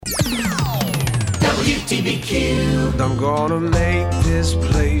WTBQ. I'm gonna make this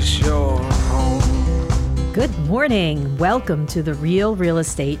place your home. Good morning. Welcome to the Real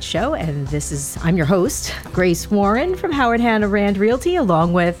Estate Show. And I'm your host, Grace Warren from Howard Hanna Rand Realty,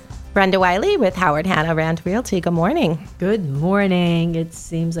 along with Brenda Wiley with Howard Hanna Rand Realty. Good morning. Good morning. It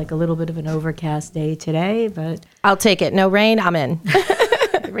seems like a little bit of an overcast day today, but I'll take it. No rain, I'm in.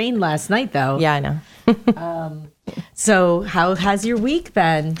 It rained last night, though. Yeah, I know. So how has your week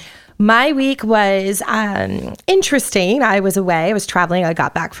been? My week was interesting. I was away. I was traveling. I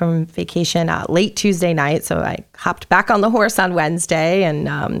got back from vacation late Tuesday night. So I hopped back on the horse on Wednesday and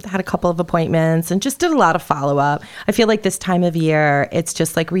had a couple of appointments and just did a lot of follow-up. I feel like this time of year, it's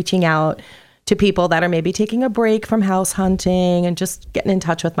just like reaching out to people that are maybe taking a break from house hunting and just getting in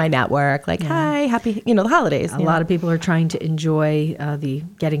touch with my network. Like, hi, happy, the holidays. A lot of people are trying to enjoy the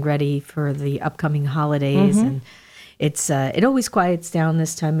getting ready for the upcoming holidays. And it always quiets down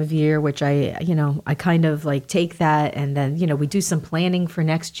this time of year, which I kind of like take that. And then, we do some planning for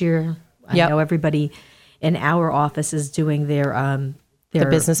next year. I know everybody in our office is doing their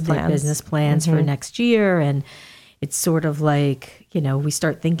business plans for next year. And it's sort of like, we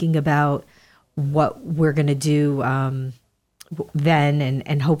start thinking about what we're going to do then.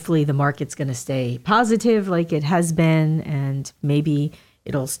 And hopefully the market's going to stay positive like it has been. And maybe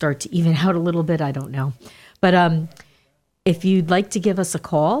it'll start to even out a little bit. I don't know. But if you'd like to give us a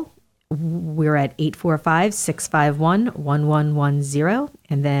call, we're at 845-651-1110.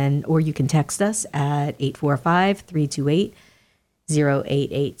 And then, or you can text us at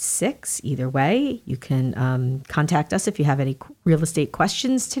 845-328-0886. Either way, you can contact us if you have any real estate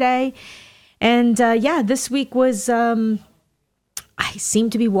questions today. And this week was, I seem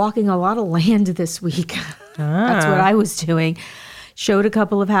to be walking a lot of land this week. That's what I was doing. Showed a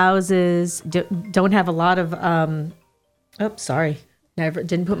couple of houses. Don't have a lot of, sorry. Never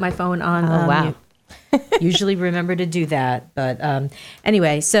didn't put my phone on. Wow. Usually remember to do that. But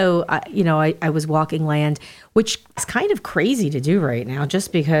anyway, so, I was walking land, which is kind of crazy to do right now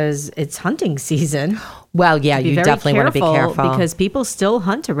just because it's hunting season. Well, yeah, you definitely want to be careful. Because people still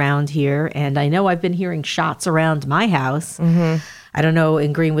hunt around here. And I know I've been hearing shots around my house. I don't know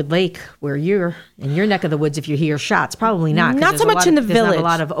in Greenwood Lake where you're in your neck of the woods if you hear shots. Probably not. Not so much in the village. There's not a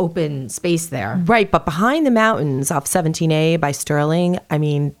lot of open space there. Right, but behind the mountains off 17A by Sterling, I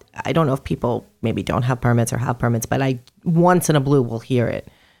mean, I don't know if people maybe don't have permits or have permits, but I once in a blue will hear it.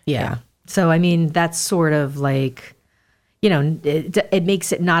 Yeah. So, I mean, that's sort of like, it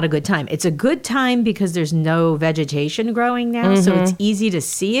makes it not a good time. It's a good time because there's no vegetation growing now, so it's easy to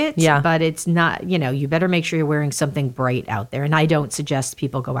see it, but it's not, you better make sure you're wearing something bright out there. And I don't suggest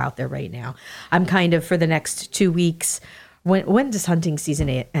people go out there right now. I'm kind of, for the next 2 weeks, when does hunting season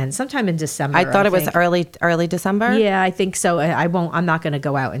end? Sometime in December. I thought it was early December. Yeah, I think so. I'm not going to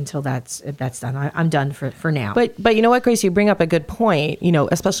go out until that's done. I'm done for now. But you know what, Grace, you bring up a good point,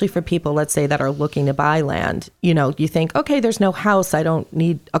 especially for people, let's say, that are looking to buy land. You think, okay, there's no house. I don't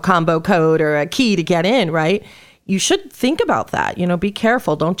need a combo code or a key to get in, right? You should think about that. Be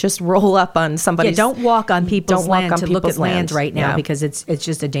careful. Don't just roll up on somebody's. Yeah, don't walk on people's land to look at land right now because it's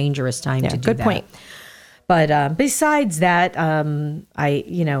just a dangerous time to do that. Good point. But besides that,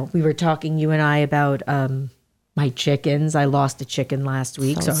 we were talking, you and I, about my chickens. I lost a chicken last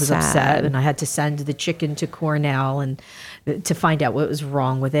week, so I was upset. And I had to send the chicken to Cornell and to find out what was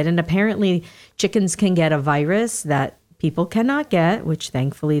wrong with it. And apparently chickens can get a virus that people cannot get, which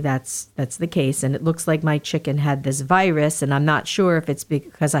thankfully that's the case. And it looks like my chicken had this virus, and I'm not sure if it's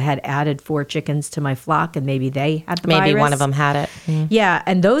because I had added 4 chickens to my flock and maybe they had the virus. Maybe one of them had it. Yeah,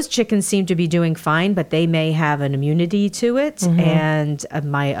 and those chickens seem to be doing fine, but they may have an immunity to it. And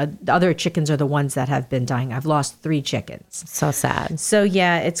my other chickens are the ones that have been dying. I've lost 3 chickens. So sad. So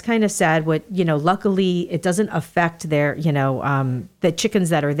yeah, it's kind of sad. Luckily it doesn't affect their, the chickens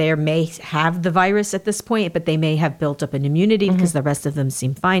that are there may have the virus at this point, but they may have built up an immunity because the rest of them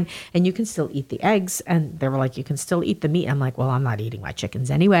seem fine, and you can still eat the eggs. And they were like, you can still eat the meat. I'm like, well, I'm not eating my chickens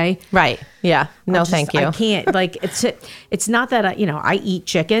anyway. Right. Yeah. No, thank you. I can't, it's not that I eat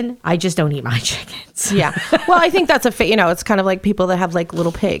chicken. I just don't eat my chickens. Yeah. Well, I think that's it's kind of like people that have like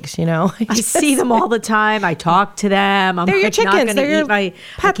little pigs, I see them all the time. I talk to them. They're your chickens. They're your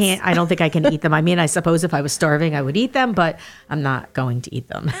pets. I don't think I can eat them. I mean, I suppose if I was starving, I would eat them, but I'm not going to eat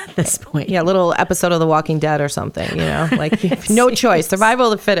them at this point. Yeah. A little episode of The Walking Dead or something, like no choice,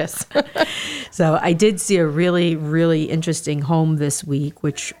 survival of the fittest. So I did see a really, really interesting home this week,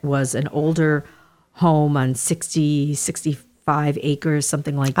 which was an older home on 65 acres,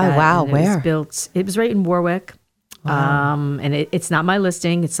 something like that. Oh, wow. Where? It was right in Warwick. Wow. And it's not my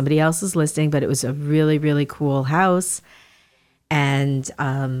listing. It's somebody else's listing, but it was a really, really cool house. And,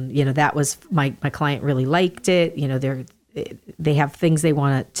 that was my client really liked it. They have things they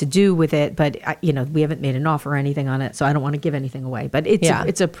want to do with it, but we haven't made an offer or anything on it. So I don't want to give anything away, but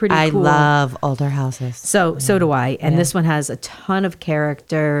it's a pretty cool. I love older houses. So do I. And this one has a ton of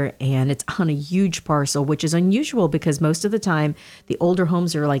character, and it's on a huge parcel, which is unusual because most of the time the older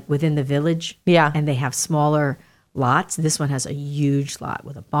homes are like within the village. Yeah. And they have smaller lots. This one has a huge lot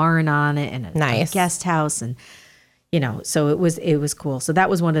with a barn on it and a guest house, and so it was cool. So that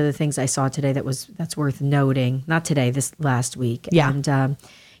was one of the things I saw today that's worth noting. Not today, this last week. Yeah. And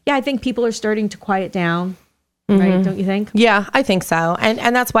I think people are starting to quiet down, right? Don't you think? Yeah, I think so.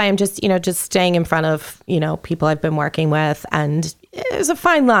 And that's why I'm just staying in front of, people I've been working with. And it's a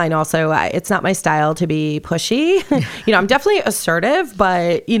fine line also. It's not my style to be pushy. I'm definitely assertive,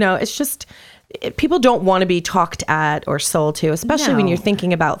 but, it's just... people don't want to be talked at or sold to, especially when you're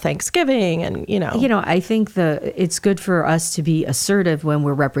thinking about Thanksgiving and, I think it's good for us to be assertive when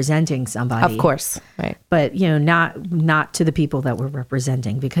we're representing somebody. Of course. Right. But, not to the people that we're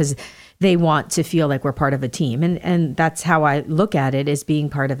representing, because they want to feel like we're part of a team. And that's how I look at it, as being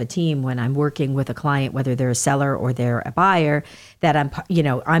part of a team when I'm working with a client, whether they're a seller or they're a buyer, that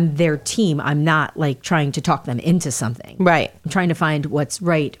I'm their team. I'm not like trying to talk them into something. Right. I'm trying to find what's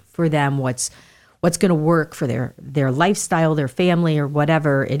right for them, what's going to work for their lifestyle, their family, or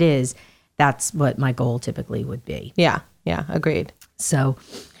whatever it is. That's what my goal typically would be. Yeah. Yeah. Agreed. So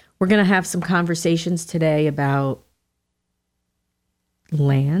we're going to have some conversations today about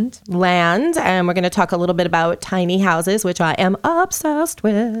land, and we're going to talk a little bit about tiny houses, which I am obsessed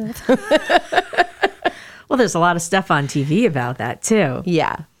with. Well, there's a lot of stuff on TV about that too.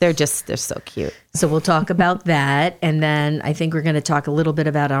 Yeah, they're so cute. So we'll talk about that. And then I think we're going to talk a little bit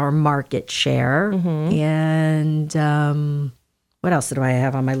about our market share. And what else do I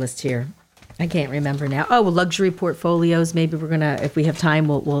have on my list here? I can't remember now. Oh, well, luxury portfolios. Maybe we're going to, if we have time,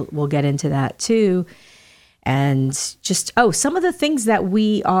 we'll get into that too. And just, some of the things that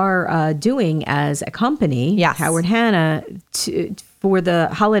we are doing as a company, yes. Howard Hanna, for the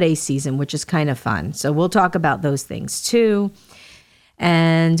holiday season, which is kind of fun. So we'll talk about those things too.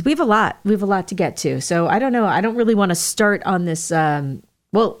 And we have a lot to get to. So I don't know. I don't really want to start on this.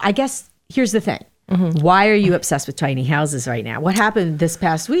 Well, I guess here's the thing. Why are you obsessed with tiny houses right now? What happened this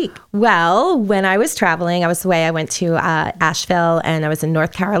past week? Well, when I was traveling, I was away. I went to Asheville, and I was in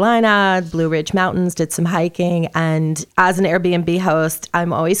North Carolina, Blue Ridge Mountains, did some hiking. And as an Airbnb host,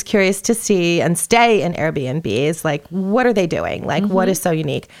 I'm always curious to see and stay in Airbnbs. Like, what are they doing? Like, what is so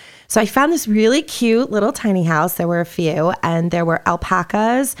unique? So I found this really cute little tiny house. There were a few, and there were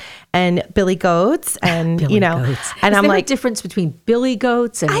alpacas and billy goats, and goats. And I'm like, difference between billy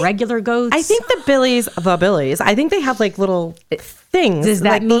goats and regular goats? I think the billies. I think they have like little things. Does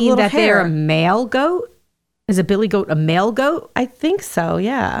that like mean that hair. they're a male goat? Is a billy goat a male goat? I think so.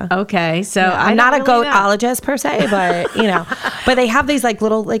 Yeah. Okay. So I'm not a goatologist per se, but but they have these like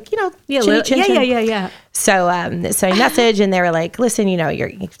little yeah. So I messaged, and they were like, listen, you're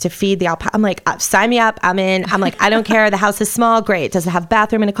to feed the alpaca. I'm like, sign me up. I'm in. I'm like, I don't care. The house is small. Great. Does it have a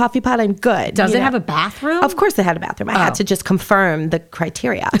bathroom and a coffee pot? I'm good. Does it have a bathroom? Of course it had a bathroom. I had to just confirm the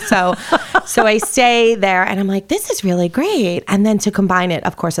criteria. So I stay there, and I'm like, this is really great. And then to combine it,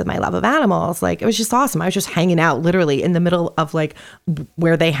 of course, with my love of animals, like it was just awesome. I was just hanging out literally in the middle of like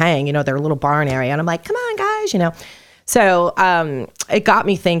where they hang, their little barn area. And I'm like, come on, guys, So it got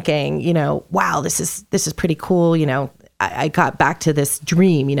me thinking, wow, this is pretty cool. I got back to this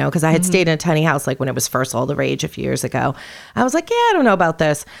dream, because I had stayed in a tiny house like when it was first all the rage a few years ago. I was like, yeah, I don't know about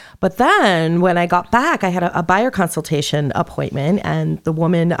this. But then when I got back, I had a buyer consultation appointment, and the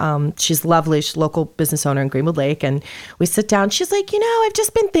woman, she's lovely. She's a local business owner in Greenwood Lake. And we sit down. She's like, I've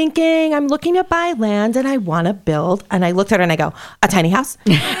just been thinking, I'm looking to buy land and I want to build. And I looked at her and I go, a tiny house?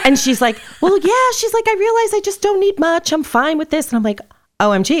 And she's like, well, yeah. She's like, I realize I just don't need much. I'm fine with this. And I'm like,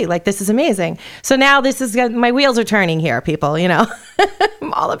 OMG, like this is amazing. So now my wheels are turning here, people,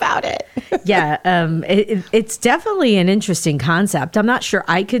 I'm all about it. Yeah. It's definitely an interesting concept. I'm not sure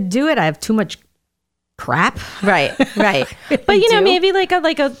I could do it. I have too much crap. Right. But, maybe like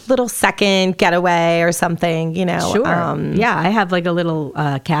a little second getaway or something, Sure. Yeah. I have like a little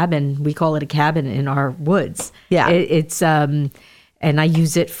cabin. We call it a cabin in our woods. Yeah. It's and I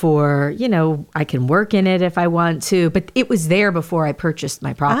use it for, I can work in it if I want to, but it was there before I purchased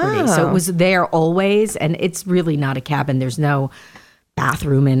my property. So it was there always. And it's really not a cabin. There's no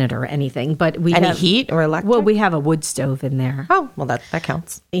bathroom in it or anything, but we have heat or electric. Well, we have a wood stove in there. Oh, well, that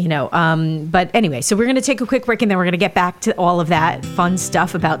counts. But anyway, so we're going to take a quick break, and then we're going to get back to all of that fun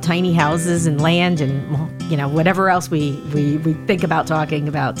stuff about tiny houses and land and, whatever else we think about talking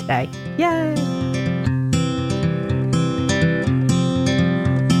about today. Yay.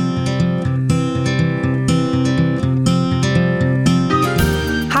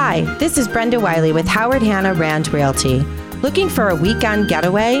 Hi, this is Brenda Wiley with Howard Hanna Rand Realty. Looking for a weekend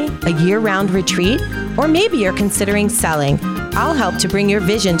getaway, a year-round retreat, or maybe you're considering selling? I'll help to bring your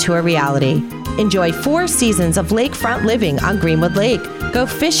vision to a reality. Enjoy 4 seasons of lakefront living on Greenwood Lake. Go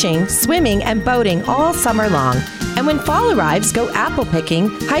fishing, swimming, and boating all summer long. And when fall arrives, go apple picking,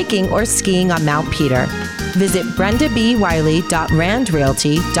 hiking, or skiing on Mount Peter. Visit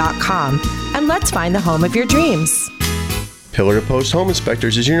brendabwiley.randrealty.com and let's find the home of your dreams. Pillar to Post Home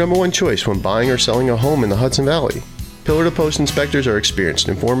Inspectors is your number one choice when buying or selling a home in the Hudson Valley. Pillar to Post inspectors are experienced,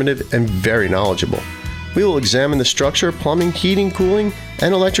 informative, and very knowledgeable. We will examine the structure, plumbing, heating, cooling,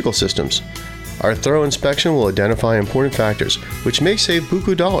 and electrical systems. Our thorough inspection will identify important factors, which may save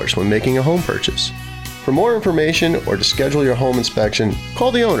buku dollars when making a home purchase. For more information or to schedule your home inspection,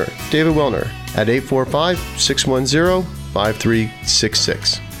 call the owner, David Wellner, at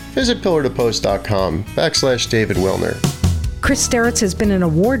 845-610-5366. Visit pillartopost.com/David Wellner. Chris Steritz has been an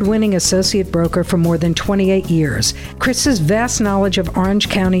award-winning associate broker for more than 28 years. Chris's vast knowledge of Orange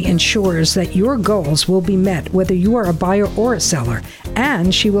County ensures that your goals will be met whether you are a buyer or a seller,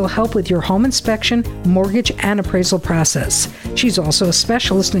 and she will help with your home inspection, mortgage, and appraisal process. She's also a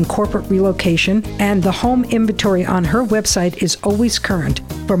specialist in corporate relocation, and the home inventory on her website is always current.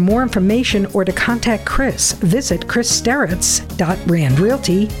 For more information or to contact Chris, visit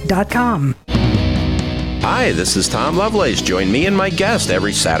chrissteritz.randrealty.com. Hi, this is Tom Lovelace. Join me and my guest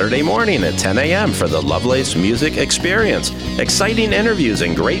every Saturday morning at 10 a.m. for the Lovelace Music Experience. Exciting interviews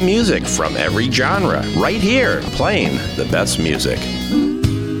and great music from every genre, right here, playing the best music.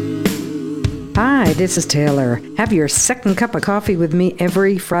 Hi, this is Taylor. Have your second cup of coffee with me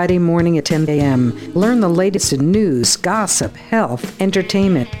every Friday morning at 10 a.m. Learn the latest in news, gossip, health,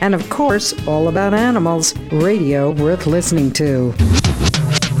 entertainment, and of course, all about animals. Radio worth listening to.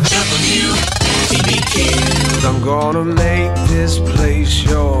 I'm gonna make this place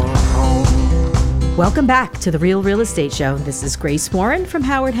your home. Welcome back to the Real Real Estate Show. This is Grace Warren from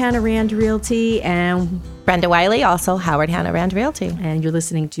Howard Hanna Rand Realty and Brenda Wiley, also Howard Hanna Rand Realty. And you're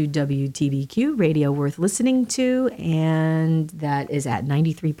listening to WTBQ, radio worth listening to, and that is at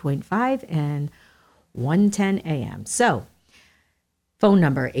 93.5 and 110 a.m. So, phone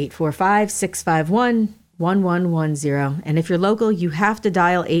number 845-651-1110. And if you're local, you have to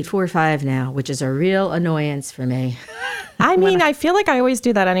dial 845 now, which is a real annoyance for me. I mean, I feel like I always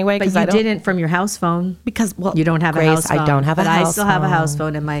do that anyway. But you didn't from your house phone. Because, well, you don't have Grace, a house phone. I don't have a house phone. But I still have a house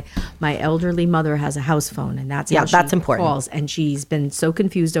phone, and my elderly mother has a house phone, and that's how that's she important. calls. And she's been so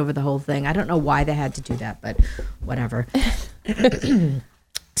confused over the whole thing. I don't know why they had to do that, but whatever.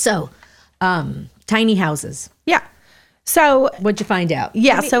 So, tiny houses. Yeah. So what'd you find out?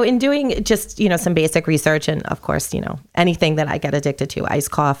 Yeah. So in doing just, some basic research, and of course, anything that I get addicted to, iced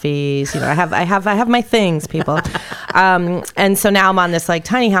coffees, I have my things, people. And so now I'm on this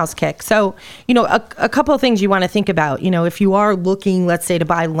tiny house kick. So, a couple of things you want to think about, if you are looking, let's say, to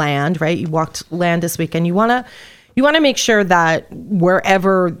buy land, right? You walked land this weekend, you want to make sure that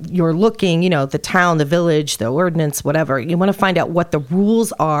wherever you're looking, the town, the village, the ordinance, whatever, you want to find out what the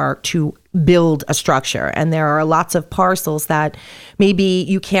rules are to build a structure. And there are lots of parcels that maybe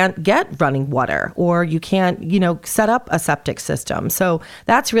you can't get running water, or you can't, set up a septic system. So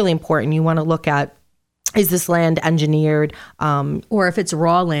that's really important. You want to look at, is this land engineered? Or if it's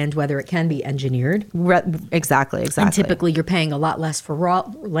raw land, whether it can be engineered. Exactly. And typically you're paying a lot less for raw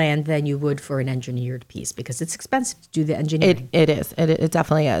land than you would for an engineered piece, because it's expensive to do the engineering. It is. It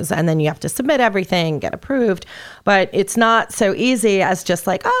definitely is. And then you have to submit everything, get approved. But it's not so easy as just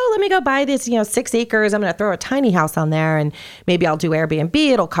let me go buy this, 6 acres. I'm going to throw a tiny house on there, and maybe I'll do Airbnb.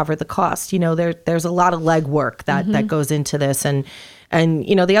 It'll cover the cost. There's a lot of legwork that goes into this. And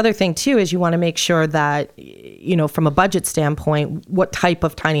the other thing too is you want to make sure that, from a budget standpoint, what type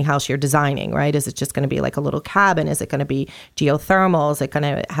of tiny house you're designing, right? Is it just going to be like a little cabin? Is it going to be geothermal? Is it going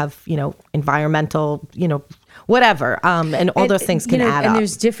to have, environmental, whatever? And all those things can add up. And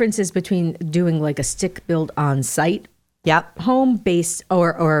there's differences between doing like a stick built on site. Yep. Home based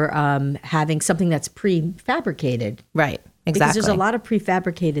or having something that's prefabricated. Right. Exactly. Because there's a lot of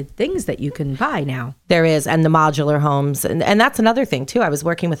prefabricated things that you can buy now. There is, and the modular homes, and that's another thing too. I was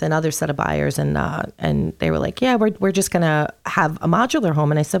working with another set of buyers, and they were like, "Yeah, we're just gonna have a modular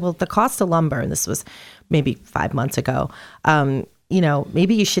home." And I said, "Well, the cost of lumber," and this was maybe 5 months ago.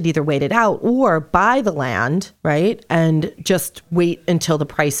 Maybe you should either wait it out or buy the land, right, and just wait until the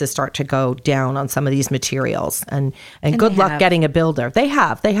prices start to go down on some of these materials. And good luck getting a builder. They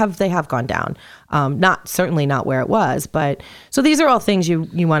have gone down. Certainly not where it was, but so these are all things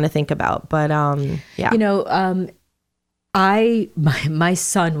you want to think about. But yeah, my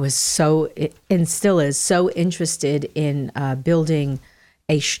son was so, and still is so interested in building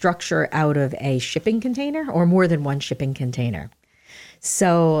a structure out of a shipping container or more than one shipping container.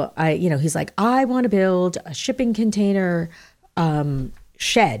 So he's like, I want to build a shipping container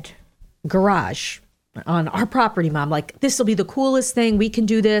shed, garage on our property, Mom. Like, this will be the coolest thing. We can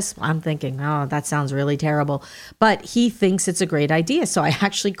do this. I'm thinking, oh, that sounds really terrible. But he thinks it's a great idea. So I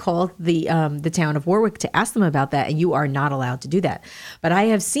actually called the town of Warwick to ask them about that. And you are not allowed to do that. But I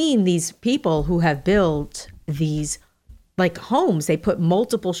have seen these people who have built these like homes. They put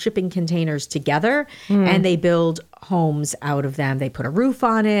multiple shipping containers together and they build homes out of them. They put a roof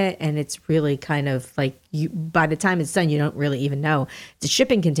on it, and it's really kind of like by the time it's done, you don't really even know it's a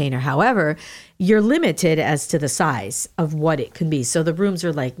shipping container. However, you're limited as to the size of what it can be. So the rooms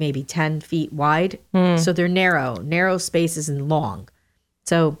are like maybe 10 feet wide. So they're narrow spaces and long.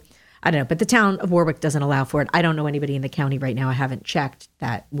 So I don't know, but the town of Warwick doesn't allow for it. I don't know anybody in the county right now. I haven't checked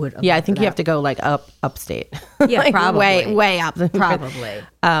that would. Yeah, I think you have to go like upstate. Yeah, like probably way up, probably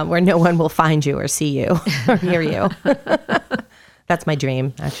where no one will find you or see you or hear you. That's my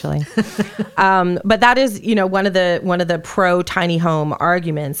dream, actually. But that is, one of the pro tiny home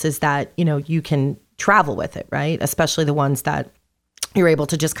arguments is that you can travel with it, right? Especially the ones that you're able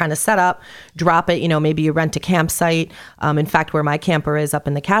to just kind of set up, drop it, maybe you rent a campsite. In fact, where my camper is up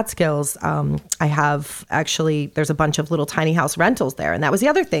in the Catskills, I have there's a bunch of little tiny house rentals there. And that was the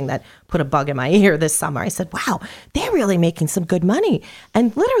other thing that put a bug in my ear this summer. I said, wow, they're really making some good money.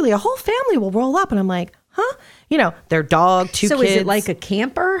 And literally a whole family will roll up and I'm like, huh? Their dog, two kids. So is it like a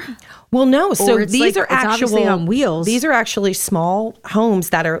camper? Well, no. So these are actually on wheels. These are actually small homes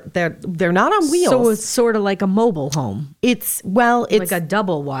they're not on wheels. So it's sort of like a mobile home. It's like a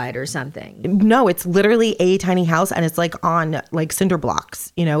double wide or something. No, it's literally a tiny house, and it's like on like cinder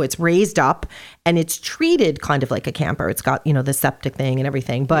blocks. It's raised up and it's treated kind of like a camper. It's got the septic thing and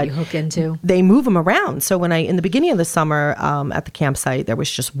everything. But you hook into. They move them around. So when in the beginning of the summer at the campsite, there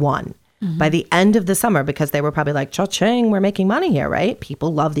was just one. By the end of the summer, because they were probably like, cha-ching, we're making money here, right?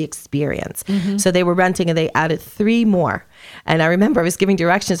 People love the experience. So they were renting and they added 3 more. And I remember I was giving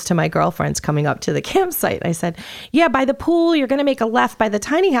directions to my girlfriends coming up to the campsite. I said, yeah, by the pool, you're going to make a left by the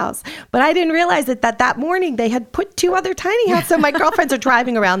tiny house. But I didn't realize that morning they had put 2 other tiny houses. So my girlfriends are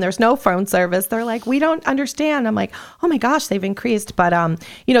driving around. There's no phone service. They're like, we don't understand. I'm like, oh my gosh, they've increased. But,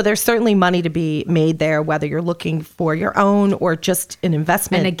 there's certainly money to be made there, whether you're looking for your own or just an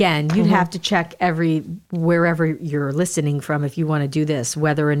investment. And again, you'd have to check wherever you're listening from if you want to do this,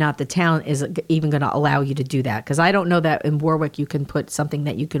 whether or not the town is even going to allow you to do that. Because I don't know that in Warwick you can put something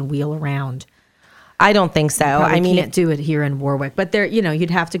that you can wheel around. I don't think so. I can't do it here in Warwick, but there,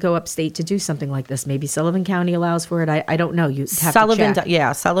 you'd have to go upstate to do something like this. Maybe Sullivan County allows for it. I don't know. You have to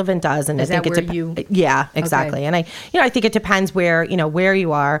check. Sullivan does, and is I think that yeah, exactly. Okay. And I think it depends where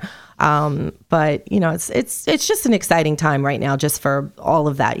you are. But it's just an exciting time right now, just for all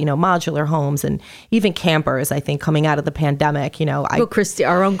of that, modular homes and even campers. I think coming out of the pandemic,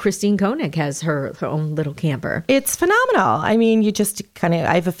 our own Christine Koenig has her own little camper. It's phenomenal. I mean, you just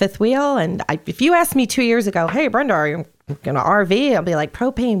I have a 5th wheel, and if you asked me 2 years ago, hey Brenda, are you going to RV? I'll be like,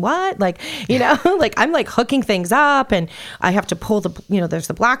 propane, what? Like, like I'm like hooking things up, and I have to pull there's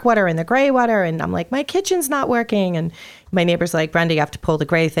the black water and the gray water, and I'm like, my kitchen's not working, and my neighbor's like, Brenda, you have to pull the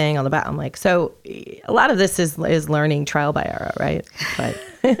gray thing on the back. I'm like, so a lot of this is learning trial by error, right?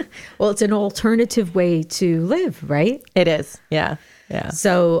 But well, it's an alternative way to live, right? It is, yeah. Yeah.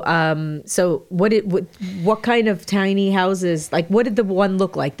 So what kind of tiny houses? Like, what did the one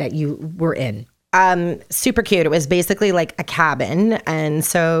look like that you were in? Super cute. It was basically like a cabin. And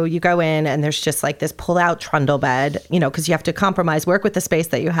so you go in and there's just like this pull out trundle bed, because you have to work with the space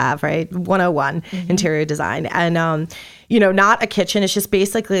that you have, right? 101 interior design. And, not a kitchen. It's just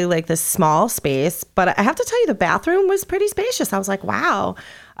basically like this small space. But I have to tell you, the bathroom was pretty spacious. I was like, wow.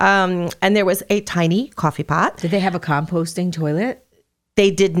 And there was a tiny coffee pot. Did they have a composting toilet? They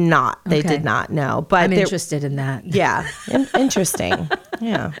did not. They did not, no. But I'm interested in that. Yeah. Interesting.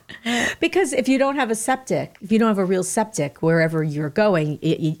 Yeah. Because if you don't have a real septic wherever you're going,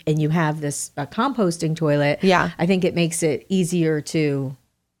 and you have this composting toilet, I think it makes it easier to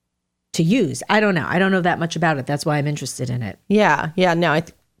use. I don't know. I don't know that much about it. That's why I'm interested in it. Yeah. Yeah. No, I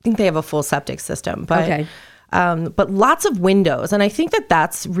think they have a full septic system. But, but lots of windows. And I think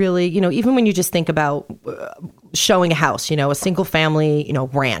that's really, even when you just think about showing a house, a single family,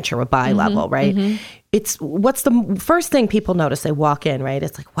 ranch or a bi-level, right? It's what's the first thing people notice they walk in, right?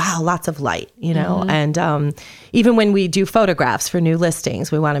 It's like, wow, lots of light, and even when we do photographs for new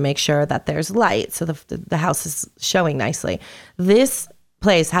listings, we want to make sure that there's light so the house is showing nicely. This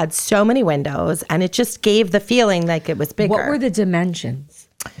place had so many windows, and it just gave the feeling like it was bigger. What were the dimensions?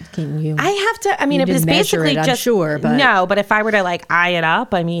 Can you? I have to. I mean, you it was didn't measure basically it, I'm just sure, but no. But if I were to like eye it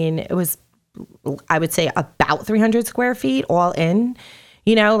up, I mean, it was, I would say about 300 square feet all in.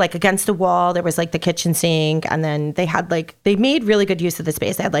 You know, like against the wall, there was like the kitchen sink, and then they had like, they made really good use of the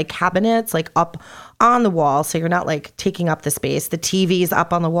space. They had like cabinets like up on the wall, so you're not like taking up the space. The TV's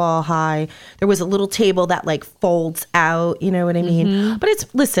up on the wall high. There was a little table that like folds out, you know what I mean? But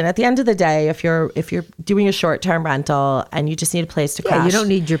listen, at the end of the day, if you're doing a short-term rental and you just need a place to crash. you don't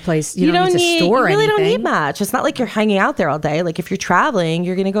need your place, you don't need to store You really anything. don't need much. It's not like you're hanging out there all day. Like if you're traveling,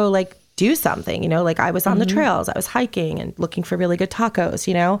 you're going to go like do something, you know, like I was on the trails, I was hiking and looking for really good tacos,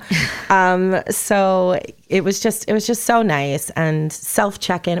 you know? So it was just so nice, and self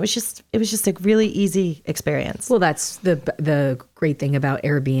check-in. It was just a really easy experience. Well, that's the great thing about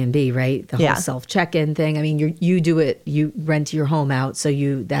Airbnb, right? The whole self check-in thing. I mean, you do it, you rent your home out, so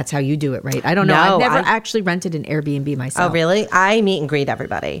that's how you do it, right? I don't know. No, I've never actually rented an Airbnb myself. Oh, really? I meet and greet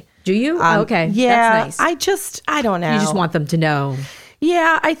everybody. Do you? Okay. Yeah. That's nice. I don't know. You just want them to know.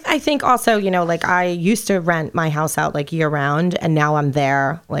 Yeah, I think also, you know, like I used to rent my house out like year round, and now I'm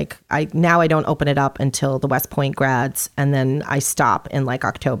there. Like I don't open it up until the West Point grads, and then I stop in like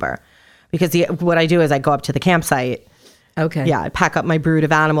October, because what I do is I go up to the campsite. Okay. Yeah, I pack up my brood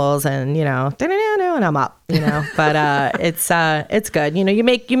of animals, and you know, and I'm up. You know, but it's good. You know, you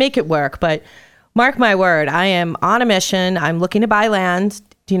make it work. But mark my word, I am on a mission. I'm looking to buy land.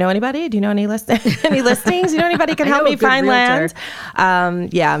 Do you know anybody? Do you know any listings? Do you know anybody can help me find realtor.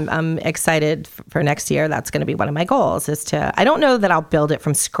 land? Yeah, I'm excited for next year. That's going to be one of my goals, is to, I don't know that I'll build it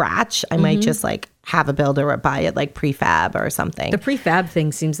from scratch. I might just like have a builder or buy it like prefab or something. The prefab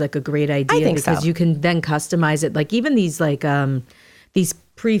thing seems like a great idea. I think because so. you can then customize it. Like even these like these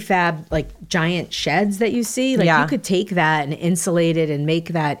prefab like giant sheds that you see, like you could take that and insulate it and make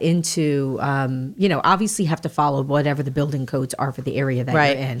that into you know, obviously have to follow whatever the building codes are for the area that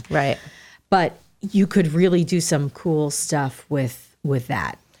you're in. Right. But you could really do some cool stuff with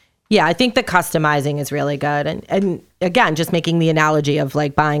that. Yeah, I think the customizing is really good. And again, just making the analogy of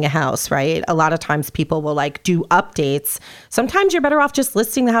like buying a house, right? A lot of times people will like do updates. Sometimes you're better off just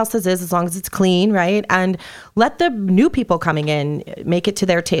listing the house as long as it's clean, right? And let the new people coming in make it to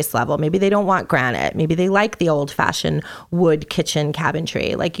their taste level. Maybe they don't want granite. Maybe they like the old fashioned wood kitchen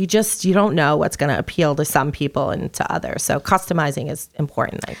cabinetry. Like you don't know what's going to appeal to some people and to others. So customizing is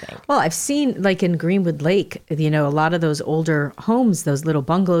important, I think. Well, I've seen like in Greenwood Lake, you know, a lot of those older homes, those little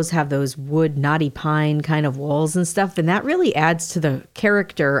bungalows have those wood knotty pine kind of walls and stuff. And that really adds to the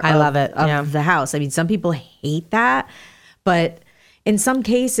character of the house. I mean, some people hate that, but in some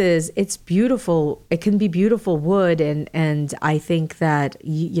cases it's beautiful. It can be beautiful wood. And I think that,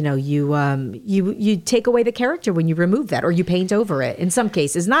 you take away the character when you remove that, or you paint over it. In some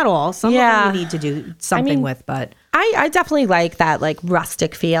cases, not all, some of them you need to do something with, but I definitely like that like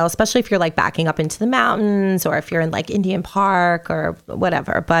rustic feel, especially if you're like backing up into the mountains, or if you're in like Indian Park or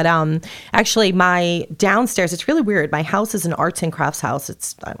whatever. But actually my downstairs, it's really weird. My house is an arts and crafts house.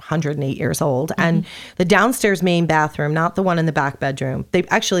 It's 108 years old. And the downstairs main bathroom, not the one in the back bedroom,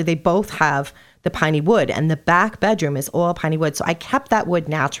 they both have the piney wood, and the back bedroom is all piney wood. So I kept that wood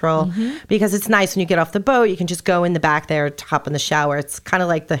natural because it's nice when you get off the boat, you can just go in the back there, hop in the shower. It's kind of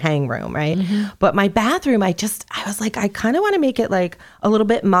like the hang room, right? But my bathroom, I was like, I kind of want to make it like a little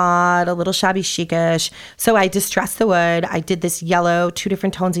bit mod, a little shabby chicish. So I distressed the wood. I did this yellow, 2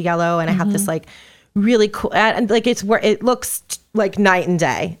 different tones of yellow, and I have this like really cool, and like it's where it looks like night and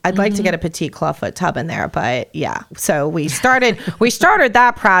day. I'd like to get a petite clawfoot tub in there, but yeah. So we started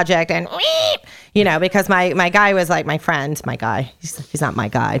that project, and you know, because my guy was like, he's not my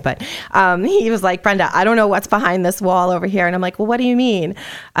guy, but he was like, Brenda, I don't know what's behind this wall over here. And I'm like, well, what do you mean?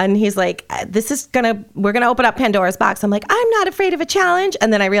 And he's like, we're gonna open up Pandora's box. I'm like, I'm not afraid of a challenge.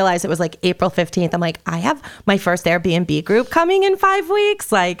 And then I realized it was like April 15th. I'm like, I have my first Airbnb group coming in 5 weeks.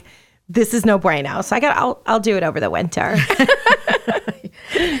 Like, this is no bueno. So I'll do it over the winter.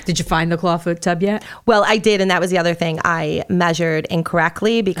 Did you find the clawfoot tub yet? Well, I did. And that was the other thing. I measured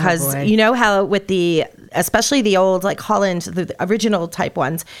incorrectly because you know how with especially the old like Holland, the original type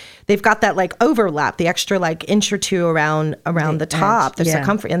ones, they've got that like overlap, the extra like inch or two around the top. There's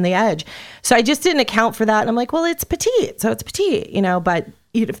circumference in the edge. So I just didn't account for that. And I'm like, well, it's petite. So it's petite, you know, but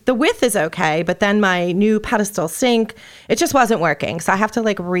the width is okay. But then my new pedestal sink, it just wasn't working. So I have to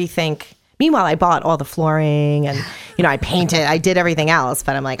like rethink. Meanwhile, I bought all the flooring and, you know, I painted, I did everything else,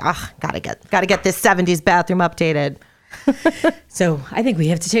 but I'm like, gotta get this 70s bathroom updated. So I think we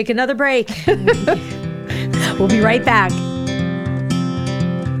have to take another break. We'll be right back.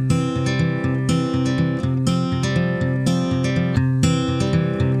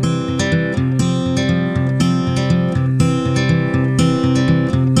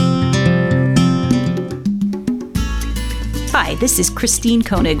 Hi, this is Christine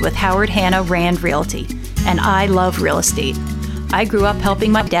Koenig with Howard Hanna Rand Realty, and I love real estate. I grew up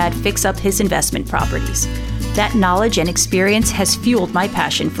helping my dad fix up his investment properties. That knowledge and experience has fueled my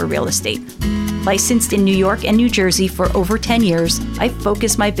passion for real estate. Licensed in New York and New Jersey for over 10 years, I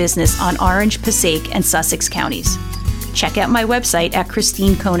focus my business on Orange, Passaic, and Sussex counties. Check out my website at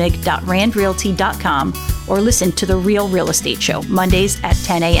christinekoenig.randrealty.com or listen to The Real Real Estate Show, Mondays at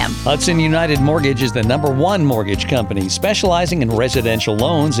 10 a.m. Hudson United Mortgage is the #1 mortgage company specializing in residential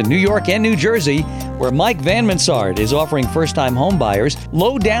loans in New York and New Jersey, where Mike Van Mansard is offering first-time home buyers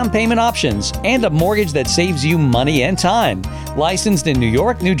low down payment options and a mortgage that saves you money and time. Licensed in New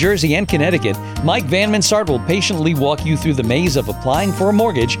York, New Jersey, and Connecticut, Mike Van Mansard will patiently walk you through the maze of applying for a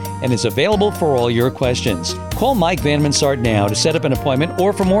mortgage and is available for all your questions. Call Mike Van Mansard now to set up an appointment,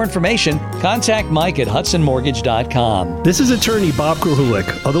 or for more information, contact Mike at HudsonMortgage.com. This is attorney Bob Kruhulik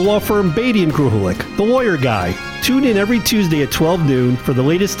of the law firm Beatty & Kruhulik, the lawyer guy. Tune in every Tuesday at 12 noon for the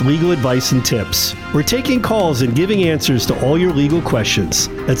latest legal advice and tips. We're taking calls and giving answers to all your legal questions.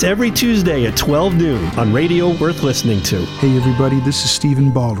 That's every Tuesday at 12 noon on radio worth listening to. Hey everybody, this is Stephen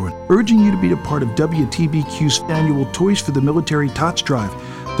Baldwin, urging you to be a part of WTBQ's annual Toys for the Military Tots Drive.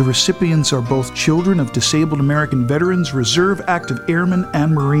 The recipients are both children of disabled American veterans, reserve active airmen,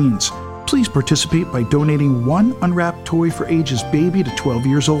 and Marines. Please participate by donating one unwrapped toy for ages baby to 12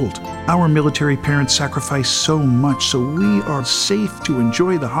 years old. Our military parents sacrifice so much so we are safe to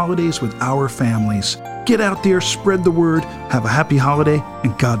enjoy the holidays with our families. Get out there, spread the word, have a happy holiday,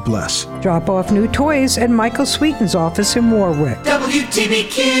 and God bless. Drop off new toys at Michael Sweeten's office in Warwick.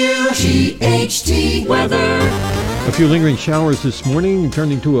 WTBQ GHD weather. A few lingering showers this morning,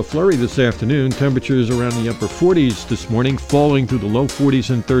 turning to a flurry this afternoon. Temperatures around the upper 40s this morning, falling to the low 40s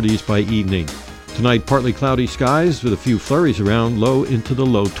and 30s by evening. Tonight, partly cloudy skies with a few flurries around, low into the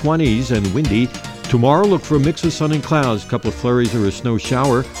low 20s and windy. Tomorrow, look for a mix of sun and clouds, a couple of flurries or a snow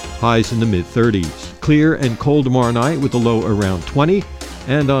shower, highs in the mid-30s. Clear and cold tomorrow night with a low around 20.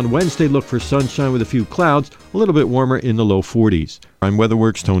 And on Wednesday, look for sunshine with a few clouds, a little bit warmer in the low 40s. I'm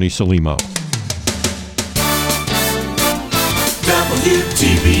WeatherWorks' Tony Salimo.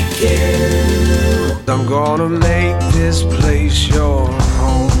 WTBQ. I'm gonna make this place your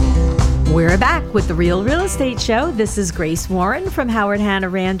home. We're back with The Real Real Estate Show. This is Grace Warren from Howard Hanna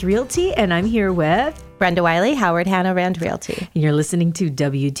Rand Realty, and I'm here with Brenda Wiley, Howard Hanna Rand Realty. And you're listening to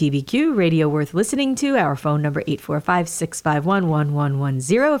WTBQ, radio worth listening to. Our phone number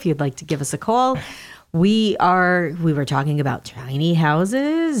 845-651-1110 if you'd like to give us a call. We were talking about tiny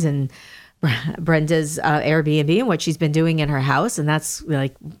houses and Brenda's Airbnb and what she's been doing in her house. And that's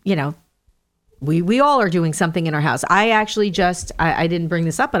like, you know, we all are doing something in our house. I actually I didn't bring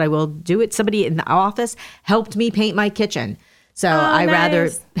this up, but I will do it. Somebody in the office helped me paint my kitchen. So I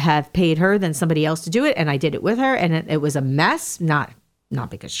rather have paid her than somebody else to do it. And I did it with her, and it was a mess. Not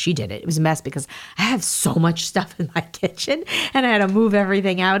because she did it. It was a mess because I have so much stuff in my kitchen and I had to move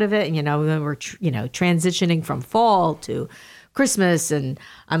everything out of it. And, you know, we're, transitioning from fall to Christmas, and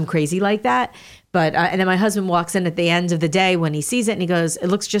I'm crazy like that. But and then my husband walks in at the end of the day when he sees it, and he goes, "It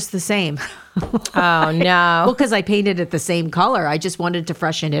looks just the same." Oh no! Well, because I painted it the same color. I just wanted to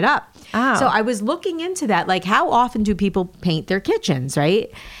freshen it up. Oh. So I was looking into that, like how often do people paint their kitchens,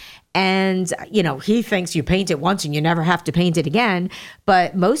 right? And, he thinks you paint it once and you never have to paint it again.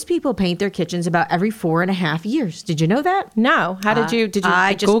 But most people paint their kitchens about every 4.5 years. Did you know that? No. How did you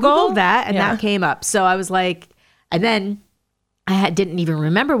I just Google Googled that, and that came up. So I was like, and then didn't even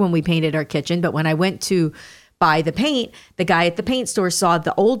remember when we painted our kitchen. But when I went to buy the paint, the guy at the paint store saw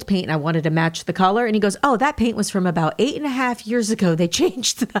the old paint and I wanted to match the color. And he goes, "Oh, that paint was from about 8.5 years ago. They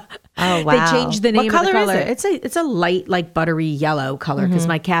changed the They changed the name of the color. It's a light, like buttery yellow color, because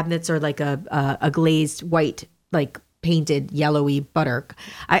my cabinets are like a glazed white, like painted yellowy butter.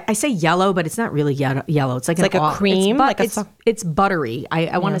 I say yellow, but it's not really yellow. It's like a cream. It's buttery.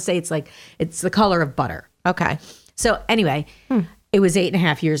 I want to say it's the color of butter. Okay. So anyway, it was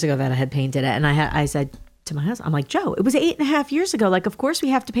 8.5 years ago that I had painted it, and I said to my husband, I'm like, "Joe, it was 8.5 years ago. Like, of course we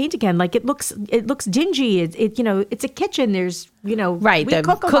have to paint again. Like, it looks dingy. It's a kitchen. There's right, we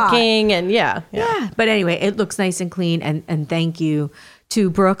cook cooking and yeah. But anyway, it looks nice and clean. And thank you to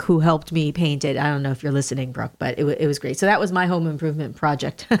Brooke, who helped me paint it. I don't know if you're listening, Brooke, but it was great. So that was my home improvement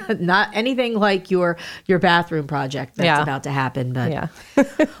project. Not anything like your bathroom project that's about to happen, but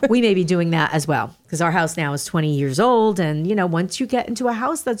we may be doing that as well, because our house now is 20 years old. And, once you get into a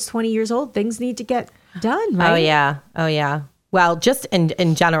house that's 20 years old, things need to get done, right? Oh, yeah. Well, just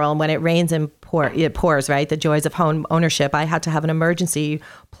in general, when it rains and it pours, right? The joys of home ownership. I had to have an emergency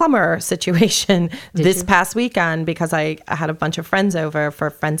plumber situation this past weekend because I had a bunch of friends over for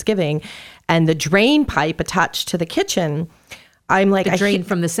Friendsgiving, and the drain pipe attached to the kitchen. I'm like, the drain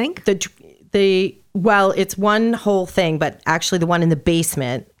from the sink? Well, it's one whole thing, but actually the one in the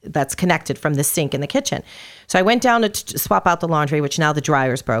basement that's connected from the sink in the kitchen. So I went down to swap out the laundry, which now the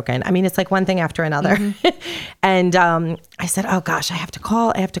dryer's broken. I mean, it's like one thing after another. And I said, oh gosh, I have to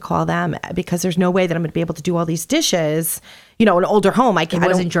call them because there's no way that I'm going to be able to do all these dishes. You know, an older home, it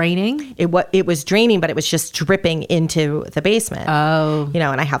wasn't draining? It was draining, but it was just dripping into the basement. Oh. You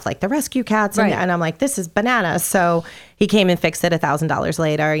know, and I have like the rescue cats and I'm like, this is bananas. So he came and fixed it $1,000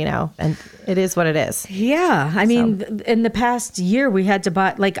 later, you know, and it is what it is. Yeah. I mean, in the past year, we had to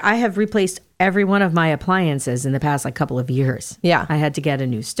buy, like, I have replaced every one of my appliances in the past, like, couple of years. Yeah. I had to get a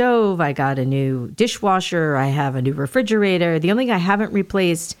new stove. I got a new dishwasher. I have a new refrigerator. The only thing I haven't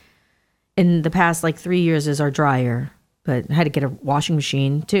replaced in the past, like, 3 years is our dryer. But I had to get a washing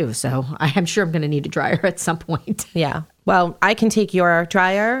machine too. So I'm sure I'm going to need a dryer at some point. Yeah. Well, I can take your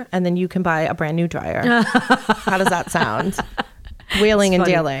dryer and then you can buy a brand new dryer. How does that sound? Wheeling and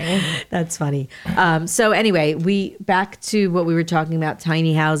dealing. That's funny. So anyway, back to what we were talking about,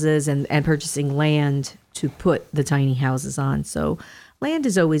 tiny houses and purchasing land to put the tiny houses on. So land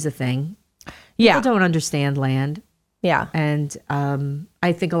is always a thing. Yeah. People don't understand land. Yeah. And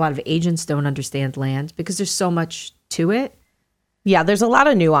I think a lot of agents don't understand land because there's so much to it. Yeah, there's a lot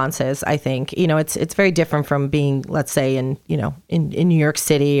of nuances, I think. You know, it's very different from being, let's say, in New York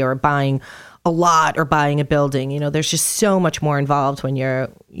City or buying a lot or buying a building. You know, there's just so much more involved when you're,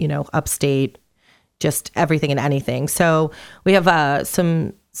 you know, upstate, just everything and anything. So we have I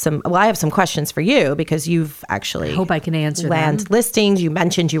have some questions for you because you've actually I hope I can answer land them. listings. You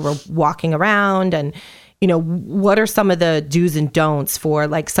mentioned you were walking around and, you know, what are some of the do's and don'ts for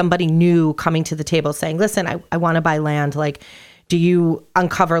like somebody new coming to the table saying, listen, I want to buy land. Like, do you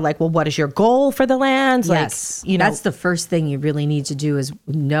uncover like, well, what is your goal for the land? Yes. Like, you know, that's the first thing you really need to do is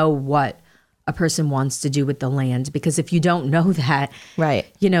know what a person wants to do with the land. Because if you don't know that, right,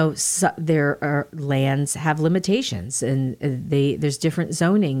 you know, there are lands have limitations and there's different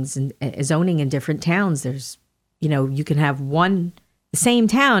zonings and zoning in different towns. There's, you know, you can have the same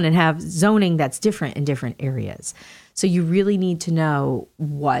town and have zoning that's different in different areas. So you really need to know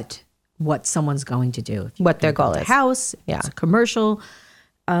what someone's going to do. What their goal is. A house, it's a commercial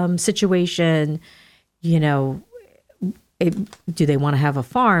situation, you know, do they want to have a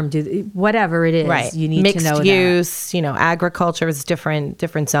farm? Whatever it is, right. You need Mixed to know use, that. Mixed use, you know, agriculture is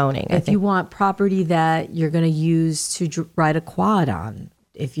different zoning. If you want property that you're going to use to ride a quad on,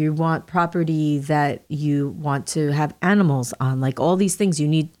 if you want property that you want to have animals on, like all these things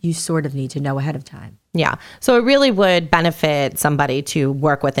you sort of need to know ahead of time. Yeah. So it really would benefit somebody to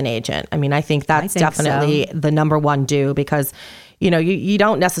work with an agent. I mean, I think that's definitely the number one do because, you know, you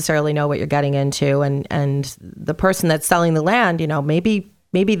don't necessarily know what you're getting into and the person that's selling the land, you know, maybe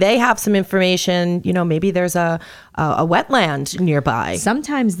they have some information, you know, maybe there's a wetland nearby.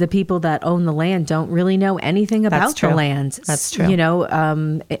 Sometimes the people that own the land don't really know anything about the land. That's true. You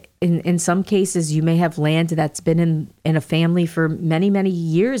know, in some cases, you may have land that's been in a family for many, many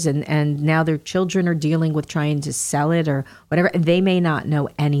years and now their children are dealing with trying to sell it or whatever. They may not know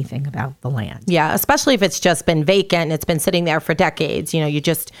anything about the land. Yeah, especially if it's just been vacant. It's been sitting there for decades. You know, you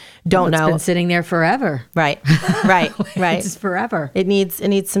just don't know. It's been sitting there forever. Right. It's forever. It needs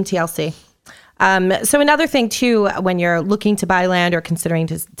some TLC. So another thing too, when you're looking to buy land or considering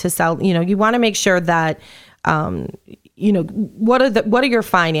to sell, you know, you want to make sure that, you know, what are your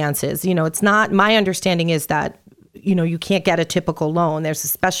finances? You know, it's not, my understanding is that, you know, you can't get a typical loan. There's a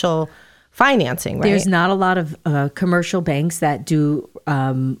special financing, right? There's not a lot of commercial banks that do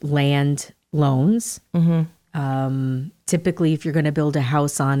land loans. Mm-hmm. Typically, if you're going to build a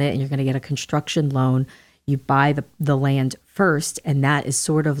house on it and you're going to get a construction loan, you buy the land first, and that is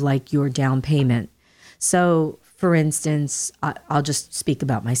sort of like your down payment. So, for instance, I'll just speak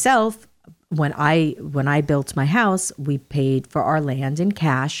about myself. When I built my house, we paid for our land in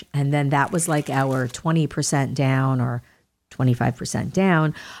cash, and then that was like our 20% down or 25%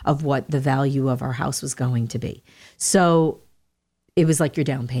 down of what the value of our house was going to be. So it was like your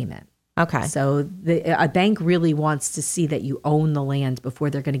down payment. Okay. So a bank really wants to see that you own the land before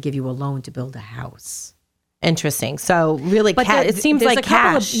they're going to give you a loan to build a house. Interesting. So really, it seems like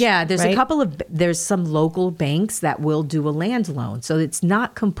cash. There's some local banks that will do a land loan. So it's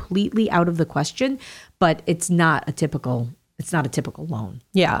not completely out of the question, but it's not it's not a typical loan.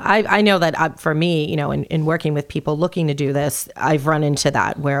 Yeah, I know that for me, in working with people looking to do this, I've run into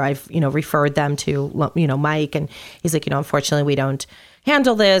that where I've, referred them to, Mike, and he's like, unfortunately, we don't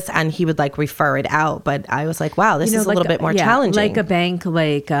handle this, and he would refer it out. But I was like, wow, this is a little bit more challenging. Like a bank,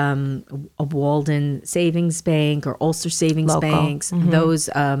 like a Walden Savings Bank or Ulster Savings Banks, those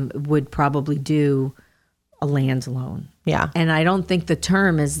would probably do a land loan. Yeah. And I don't think the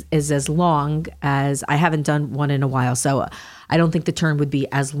term is as long as, I haven't done one in a while, so I don't think the term would be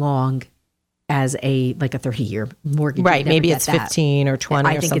as long as a 30-year mortgage. Right. Maybe it's 15 or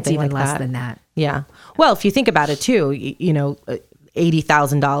 20 or something like that. I think it's even less than that. Yeah. Well, if you think about it too,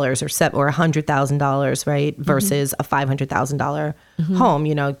 $80,000 or $100,000, right? Versus a $500,000 home,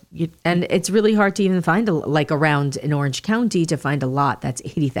 and it's really hard to even find around in Orange County to find a lot that's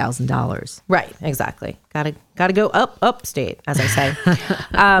 $80,000. Right. Exactly. Gotta go upstate, as I say.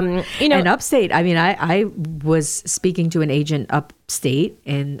 And upstate. I mean, I was speaking to an agent upstate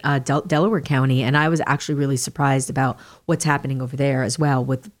in Delaware County, and I was actually really surprised about what's happening over there as well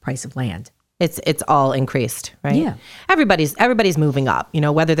with the price of land. It's all increased, right? Yeah. Everybody's moving up,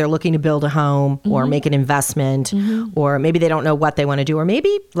 whether they're looking to build a home or make an investment, or maybe they don't know what they want to do, or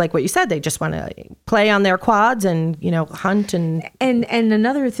maybe like what you said, they just want to play on their quads and, hunt and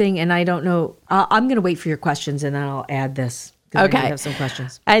another thing, and I don't know, I'm going to wait for your questions and then I'll add this. Okay. I have some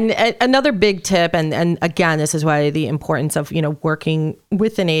questions. And another big tip, and again, this is why the importance of, working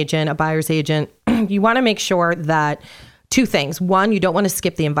with an agent, a buyer's agent, you want to make sure that two things. One, you don't want to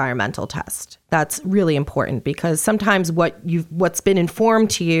skip the environmental test. That's really important because sometimes what's been informed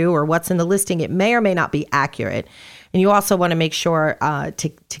to you or what's in the listing, it may or may not be accurate. And you also want to make sure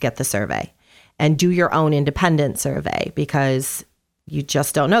to get the survey and do your own independent survey because you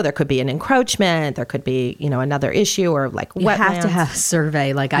just don't know. There could be an encroachment. There could be, another issue or wetlands. You have to have a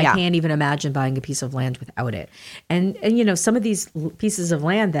survey. I can't even imagine buying a piece of land without it. And some of these pieces of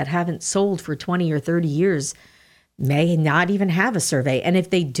land that haven't sold for 20 or 30 years may not even have a survey. And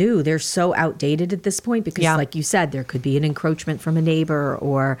if they do, they're so outdated at this point because like you said, there could be an encroachment from a neighbor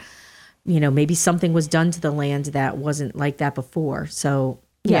or, maybe something was done to the land that wasn't like that before. So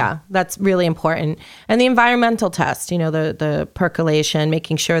yeah, that's really important. And the environmental test, the percolation,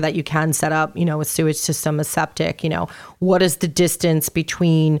 making sure that you can set up, a sewage system, a septic, what is the distance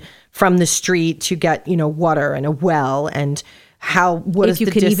from the street to get, water and a well, and if you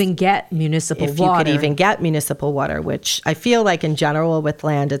could even get municipal water, which I feel like in general with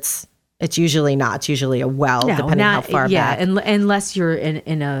land, it's usually not. It's usually a well, depending on how far back. Unless you're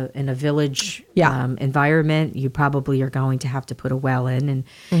in a village environment, you probably are going to have to put a well in,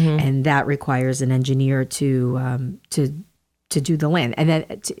 and that requires an engineer to do the land,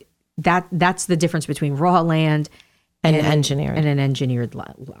 and that's the difference between raw land and an engineered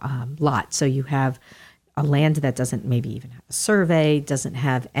lot. So you have a land that doesn't maybe even have a survey, doesn't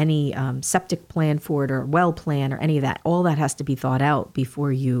have any septic plan for it or well plan or any of that. All that has to be thought out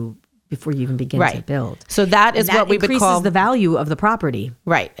before you even begin to build. So that is what we would call... increases the value of the property.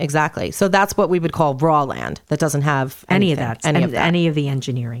 Right, exactly. So that's what we would call raw land that doesn't have any of that. Any of the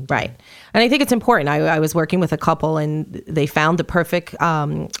engineering. Right. And I think it's important. I was working with a couple and they found the perfect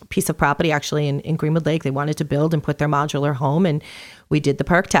piece of property actually in Greenwood Lake. They wanted to build and put their modular home, and we did the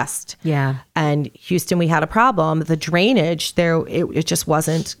perk test. Yeah. And Houston, we had a problem. The drainage there, it just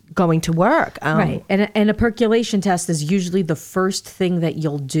wasn't going to work. Right. And a percolation test is usually the first thing that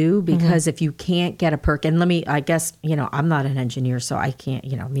you'll do because if you can't get a perk, and I guess, I'm not an engineer, so I can't,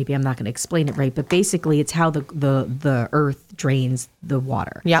 maybe I'm not going to explain it right, but basically it's how the earth drains the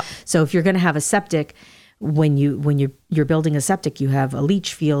water. Yep. So if you're going to have a septic, when you're building a septic, you have a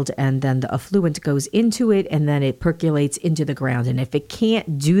leach field, and then the effluent goes into it, and then it percolates into the ground. And if it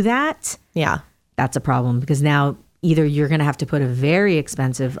can't do that, that's a problem because now either you're going to have to put a very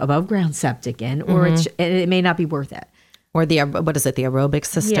expensive above ground septic in, or it may not be worth it. Or the aerobic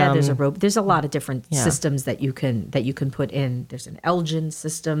system? Yeah, there's a lot of different systems that you can put in. There's an Elgin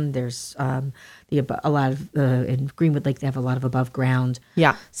system. There's a lot of in Greenwood Lake they have a lot of above ground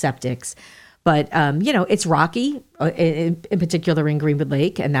septics. But, it's rocky, in particular in Greenwood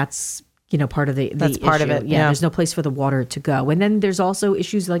Lake, and that's, part of that's part issue. of it. Yeah, there's no place for the water to go. And then there's also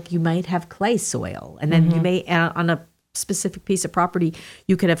issues like you might have clay soil. And then you may, on a specific piece of property,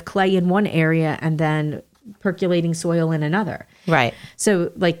 you could have clay in one area and then percolating soil in another. Right.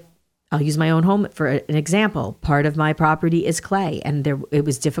 So, I'll use my own home for an example. Part of my property is clay, and it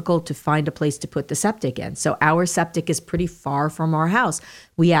was difficult to find a place to put the septic in. So our septic is pretty far from our house.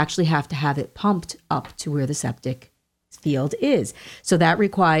 We actually have to have it pumped up to where the septic field is. So that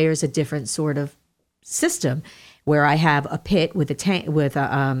requires a different sort of system where I have a pit with a tank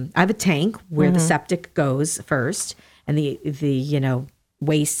I have a tank where the septic goes first. and the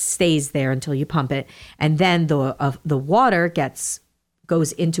waste stays there until you pump it, and then the water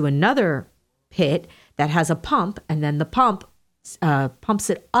goes into another pit that has a pump, and then the pump pumps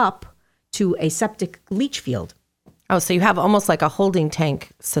it up to a septic leach field. Oh, so you have almost like a holding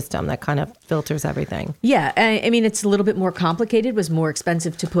tank system that kind of filters everything. Yeah, I mean, it's a little bit more complicated. It was more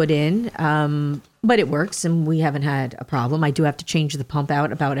expensive to put in, but it works, and we haven't had a problem. I do have to change the pump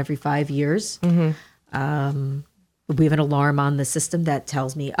out about every 5 years. Mm-hmm. We have an alarm on the system that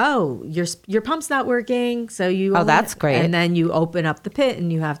tells me, oh, your pump's not working. So that's great. And then you open up the pit,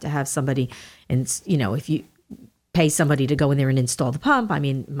 and you have to have somebody, and if you pay somebody to go in there and install the pump. I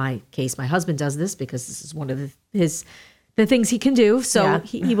mean, in my case, my husband does this because this is one of the things he can do. So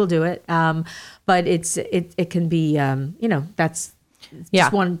he will do it. But it can be, that's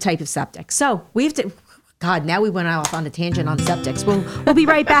just one type of septic. So we have to, God, now we went off on a tangent on septics. We'll be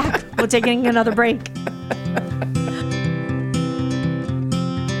right back. We're taking another break.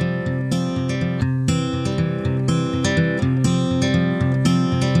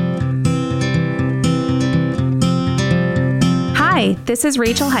 Hi, this is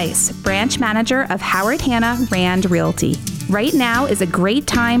Rachel Heiss, branch manager of Howard Hanna Rand Realty. Right now is a great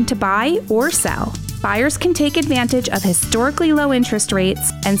time to buy or sell. Buyers can take advantage of historically low interest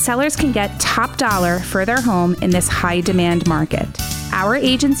rates, and sellers can get top dollar for their home in this high demand market. Our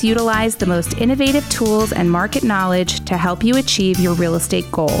agents utilize the most innovative tools and market knowledge to help you achieve your real estate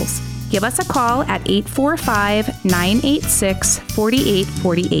goals. Give us a call at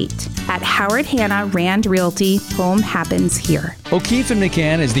 845-986-4848. At Howard Hanna Rand Realty, home happens here. O'Keefe &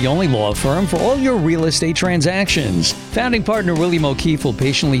 McCann is the only law firm for all your real estate transactions. Founding partner William O'Keefe will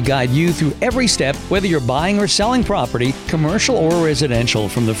patiently guide you through every step, whether you're buying or selling property, commercial or residential,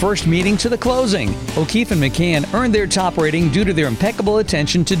 from the first meeting to the closing. O'Keefe & McCann earned their top rating due to their impeccable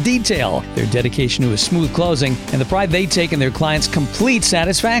attention to detail, their dedication to a smooth closing, and the pride they take in their clients' complete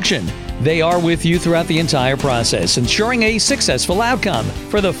satisfaction. They are with you throughout the entire process, ensuring a successful outcome.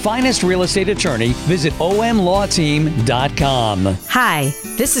 For the finest real estate attorney, visit omlawteam.com. Hi,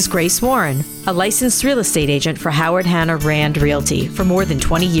 this is Grace Warren, a licensed real estate agent for Howard Hanna Rand Realty for more than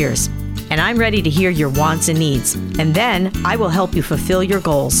 20 years. And I'm ready to hear your wants and needs, and then I will help you fulfill your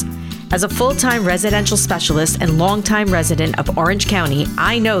goals. As a full-time residential specialist and longtime resident of Orange County,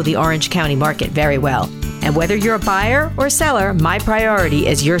 I know the Orange County market very well. And whether you're a buyer or seller, my priority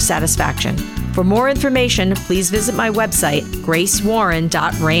is your satisfaction. For more information, please visit my website,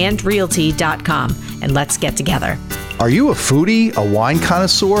 gracewarren.randrealty.com, and let's get together. Are you a foodie, a wine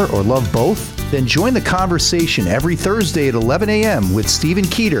connoisseur, or love both? Then join the conversation every Thursday at 11 a.m. with Stephen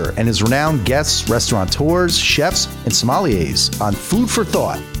Keeter and his renowned guests, restaurateurs, chefs, and sommeliers on Food for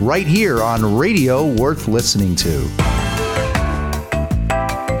Thought, right here on Radio Worth Listening to.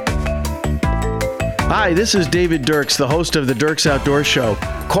 Hi, this is David Dirks, the host of the Dirks Outdoor Show.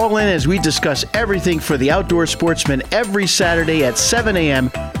 Call in as we discuss everything for the outdoor sportsman every Saturday at 7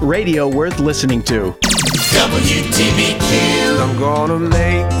 a.m. Radio Worth Listening to. WTBQ. I'm gonna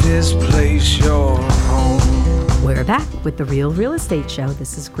make this place your home. We're back with the Real Estate Show.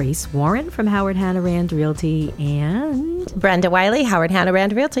 This is Grace Warren from Howard Hanna Rand Realty and Brenda Wiley, Howard Hanna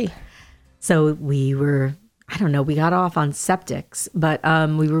Rand Realty. So we got off on septics, but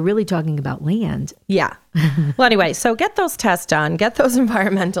we were really talking about land. Yeah. Well, anyway, so get those tests done, get those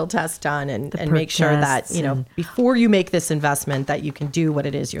environmental tests done, and make sure that, before you make this investment, that you can do what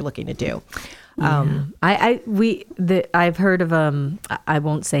it is you're looking to do. I've heard of, I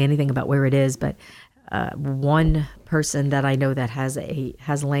won't say anything about where it is, but one person that I know that has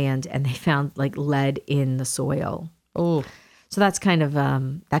land, and they found like lead in the soil. Oh, so that's kind of,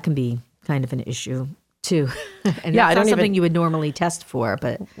 that can be kind of an issue too. And yeah, that's not something you would normally test for,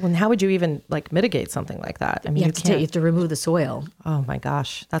 but how would you even mitigate something like that? I mean, you have to remove the soil. Oh my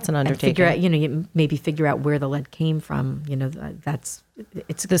gosh, that's an undertaking. And figure out where the lead came from. It's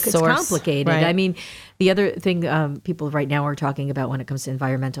complicated. Right. I mean, the other thing people right now are talking about when it comes to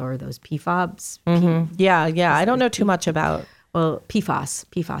environmental are those PFOBs. Mm-hmm. Yeah. I don't know too much about. Well, PFAS,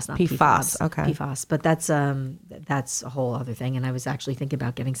 not PFOBs. Okay. PFAS, but that's a whole other thing. And I was actually thinking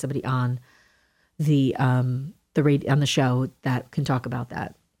about getting somebody on the radio on the show that can talk about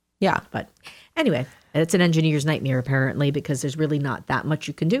that. Yeah. But anyway, it's an engineer's nightmare apparently, because there's really not that much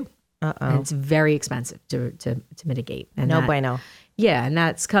you can do. And it's very expensive to mitigate. And no bueno. Yeah, and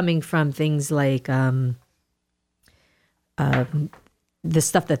that's coming from things like the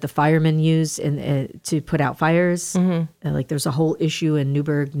stuff that the firemen use to put out fires. Mm-hmm. Like there's a whole issue in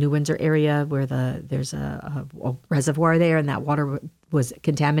Newburgh, New Windsor area where there's a reservoir there, and that water was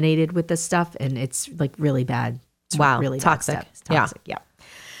contaminated with this stuff, and it's like really bad. It's wow, really toxic. Bad stuff. It's toxic. Yeah.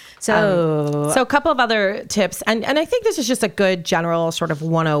 So a couple of other tips, and I think this is just a good general sort of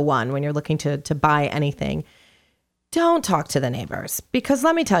 101 when you're looking to buy anything. Don't talk to the neighbors, because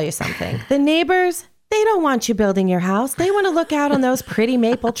let me tell you something. The neighbors, they don't want you building your house. They want to look out on those pretty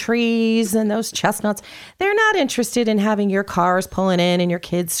maple trees and those chestnuts. They're not interested in having your cars pulling in and your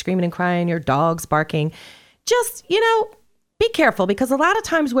kids screaming and crying, your dogs barking. Just, be careful, because a lot of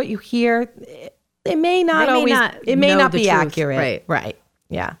times what you hear, it may not be accurate. Right.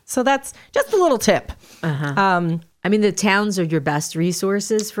 Yeah. So that's just a little tip. I mean, the towns are your best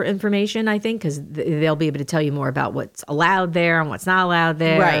resources for information, I think, because they'll be able to tell you more about what's allowed there and what's not allowed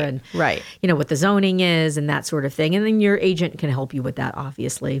there. Right. And, what the zoning is and that sort of thing. And then your agent can help you with that,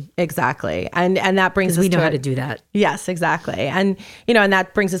 obviously. Exactly. And that brings us we know how to do that. Yes, exactly. And, and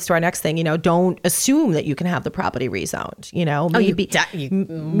that brings us to our next thing, don't assume that you can have the property rezoned, maybe you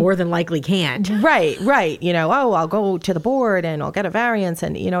more than likely can't. Right. I'll go to the board and I'll get a variance,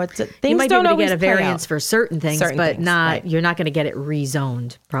 and, it's things you might don't be able always to get a variance for certain things, but you're not going to get it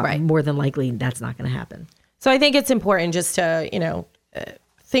rezoned. Probably more than likely that's not going to happen. So I think it's important just to,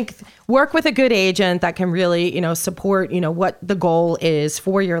 work with a good agent that can really, support, what the goal is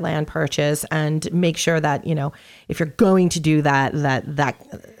for your land purchase, and make sure that, if you're going to do that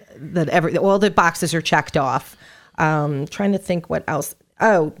all the boxes are checked off. Trying to think what else.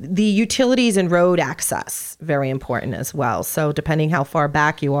 Oh, the utilities and road access, very important as well. So depending how far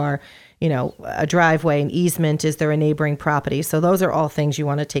back you are, a driveway, an easement, is there a neighboring property? So those are all things you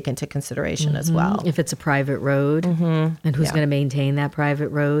want to take into consideration as well. If it's a private road, and who's going to maintain that private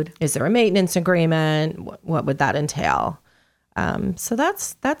road? Is there a maintenance agreement? What would that entail? So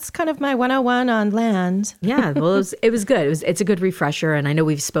that's kind of my 101 on land. Yeah, well, it was good. It's a good refresher, and I know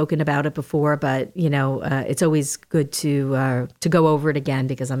we've spoken about it before, but it's always good to go over it again,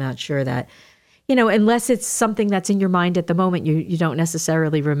 because I'm not sure that, unless it's something that's in your mind at the moment, you don't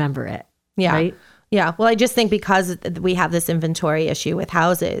necessarily remember it. Yeah. Right? Yeah. Well, I just think because we have this inventory issue with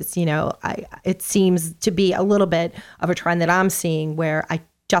houses, it seems to be a little bit of a trend that I'm seeing, where I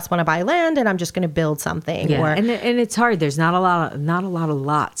just want to buy land and I'm just going to build something. Yeah. And it's hard. There's not a lot of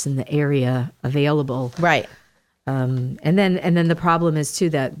lots in the area available. Right. And then the problem is too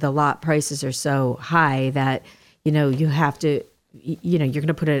that the lot prices are so high that, you have to, you're going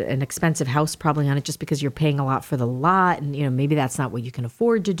to put an expensive house probably on it just because you're paying a lot for the lot, and maybe that's not what you can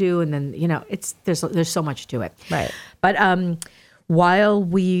afford to do, and then there's so much to it. Right. But while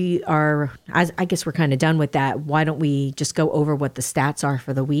we are, I guess we're kind of done with that, why don't we just go over what the stats are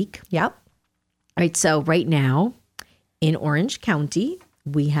for the week? Yep. All right. So right now in Orange County,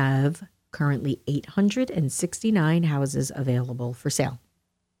 we have currently 869 houses available for sale.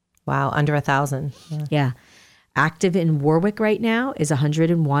 Wow, under 1,000. Yeah. Active in Warwick right now is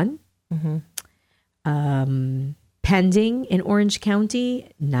 101. Pending in Orange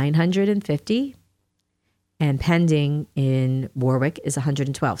County, 950. And pending in Warwick is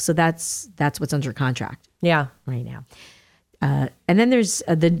 112. So that's what's under contract. Yeah. Right now. And then there's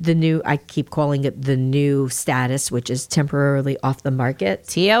the new, I keep calling it the new status, which is temporarily off the market.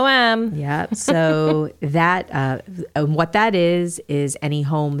 TOM. Yeah. So that, what that is any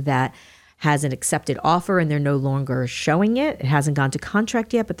home that has an accepted offer and they're no longer showing it. It hasn't gone to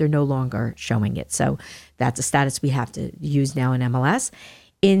contract yet, but they're no longer showing it. So that's a status we have to use now in MLS.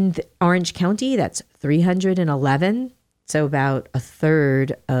 In Orange County, that's 311. So about a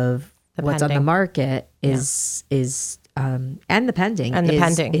third of what's on the market is and the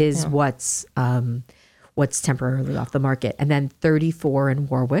pending is what's temporarily off the market. And then 34 in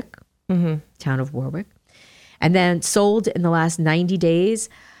Warwick, town of Warwick. And then sold in the last 90 days,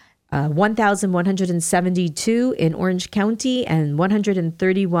 1,172 in Orange County and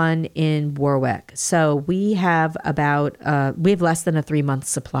 131 in Warwick. So we have less than a 3-month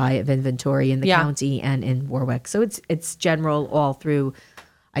supply of inventory in the county and in Warwick. So it's general all through,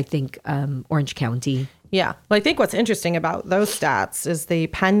 I think, Orange County. Yeah. Well, I think what's interesting about those stats is the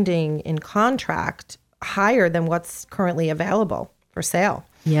pending in contract higher than what's currently available for sale.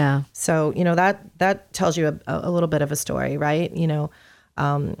 Yeah. So, that tells you a little bit of a story, right?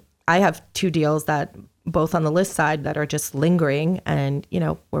 I have 2 deals that both on the list side that are just lingering and,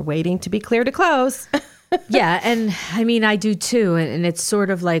 we're waiting to be clear to close. Yeah. And I mean, I do too. And it's sort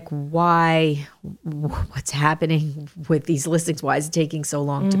of like, what's happening with these listings? Why is it taking so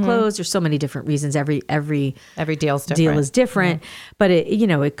long to close? There's so many different reasons. Every deal is different, but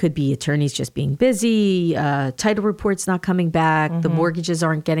it could be attorneys just being busy, title reports not coming back, the mortgages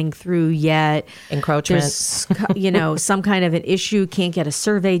aren't getting through yet, encroachment. There's, some kind of an issue, can't get a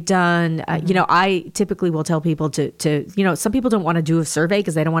survey done. I typically will tell people to some people don't want to do a survey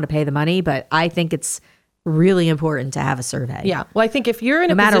because they don't want to pay the money, but I think it's really important to have a survey. Yeah. Well, I think if you're in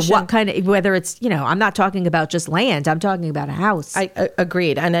no a matter position, what kind of, whether it's, I'm not talking about just land, I'm talking about a house. I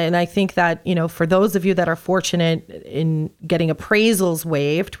agreed. And I think that, for those of you that are fortunate in getting appraisals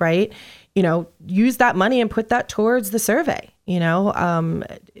waived, right, use that money and put that towards the survey,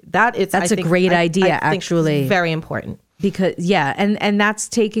 That's a great idea, actually. Very important. Because, and that's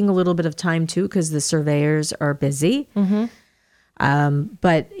taking a little bit of time too, because the surveyors are busy. Mm-hmm.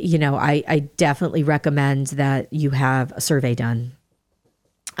 But, I definitely recommend that you have a survey done.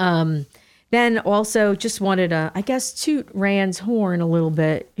 Then also just wanted to, I guess, toot Rand's horn a little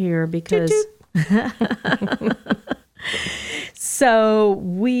bit here because... So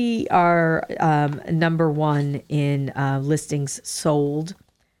we are number one in listings sold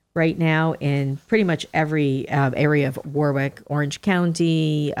right now in pretty much every area of Warwick, Orange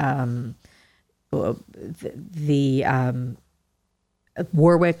County, the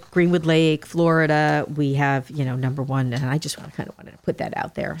Warwick, Greenwood Lake, Florida. We have, number one, and I just kind of wanted to put that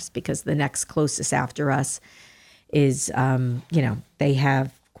out there because the next closest after us is, they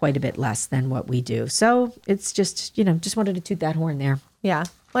have quite a bit less than what we do. So it's just, just wanted to toot that horn there. Yeah.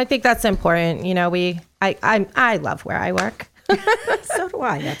 Well, I think that's important. I love where I work. So do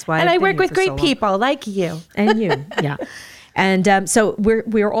I. That's why. And I work with great people like you. And you. Yeah. And so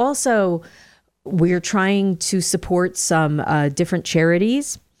we're trying to support some different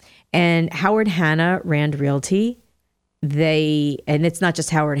charities, and Howard Hanna Rand Realty. And it's not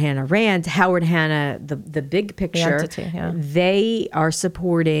just Howard Hanna Rand, Howard Hanna, the big picture. The entity, yeah. They are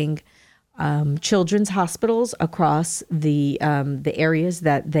supporting children's hospitals across the areas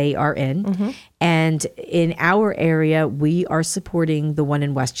that they are in. Mm-hmm. And in our area, we are supporting the one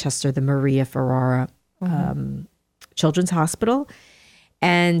in Westchester, the Maria Ferrara Children's Hospital.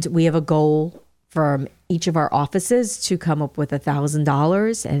 And we have a goal from each of our offices to come up with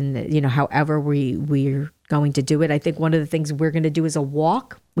 $1,000. And, however we're going to do it. I think one of the things we're going to do is a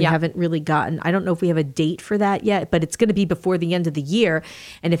walk. We haven't really I don't know if we have a date for that yet, but it's going to be before the end of the year.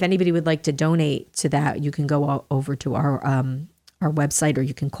 And if anybody would like to donate to that, you can go over to our website, or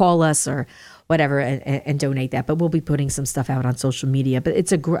you can call us or whatever and donate that. But we'll be putting some stuff out on social media. But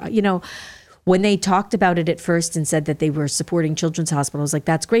it's when they talked about it at first and said that they were supporting children's hospitals, like,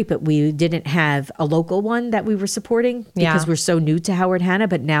 that's great, but we didn't have a local one that we were supporting because we're so new to Howard Hanna,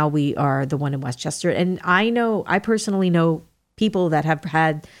 but now we are the one in Westchester. And I personally know people that have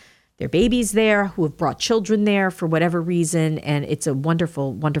had their babies there, who have brought children there for whatever reason, and it's a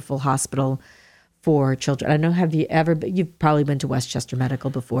wonderful, wonderful hospital for children. I don't know, you've probably been to Westchester Medical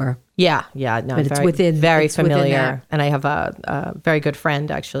before. Yeah. No, but it's very familiar. And I have a very good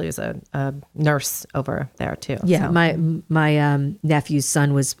friend, actually, who's a nurse over there too. Yeah. So. My nephew's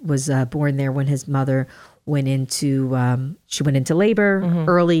son was born there when his mother went into labor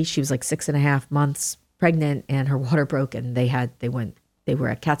early. She was like 6.5 months pregnant, and her water broke, and they were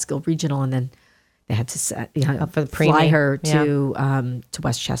at Catskill Regional, and then they had to fly her to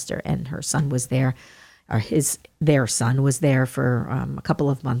Westchester, and her son was there, or their son was there for a couple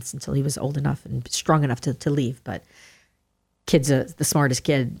of months until he was old enough and strong enough to leave. But kid's the smartest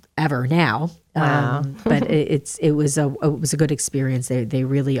kid ever now. Wow. But it was a good experience. They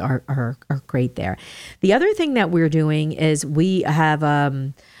really are great there. The other thing that we're doing is we have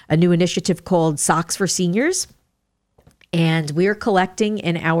a new initiative called Socks for Seniors, and we're collecting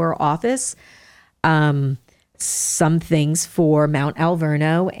in our office some things for Mount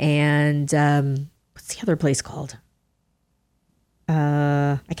Alverno and what's the other place called?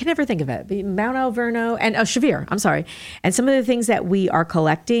 I can never think of it. Mount Alverno and Shavir. I'm sorry. And some of the things that we are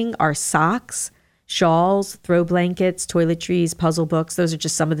collecting are socks, shawls, throw blankets, toiletries, puzzle books. Those are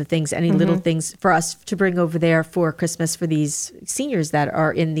just some of the things, any little things for us to bring over there for Christmas for these seniors that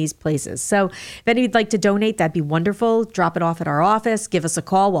are in these places. So if anybody'd like to donate, that'd be wonderful. Drop it off at our office. Give us a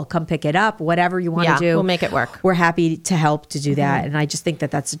call. We'll come pick it up. Whatever you want to do. We'll make it work. We're happy to help to do that. And I just think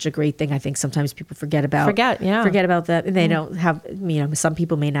that that's such a great thing. I think sometimes people forget about that. And they don't have, some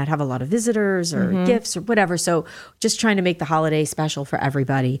people may not have a lot of visitors or gifts or whatever. So just trying to make the holiday special for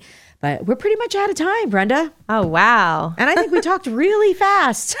everybody. But we're pretty much out of time, Brenda. Oh, wow. And I think we talked really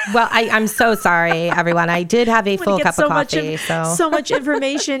fast. Well, I'm so sorry, everyone. I did have a full cup of coffee. So much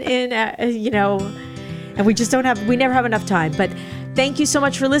information in, and we never have enough time. But thank you so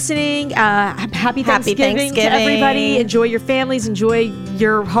much for listening. Happy Thanksgiving to everybody. Enjoy your families. Enjoy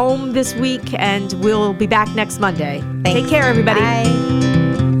your home this week. And we'll be back next Monday. Thanks. Take care, everybody. Bye.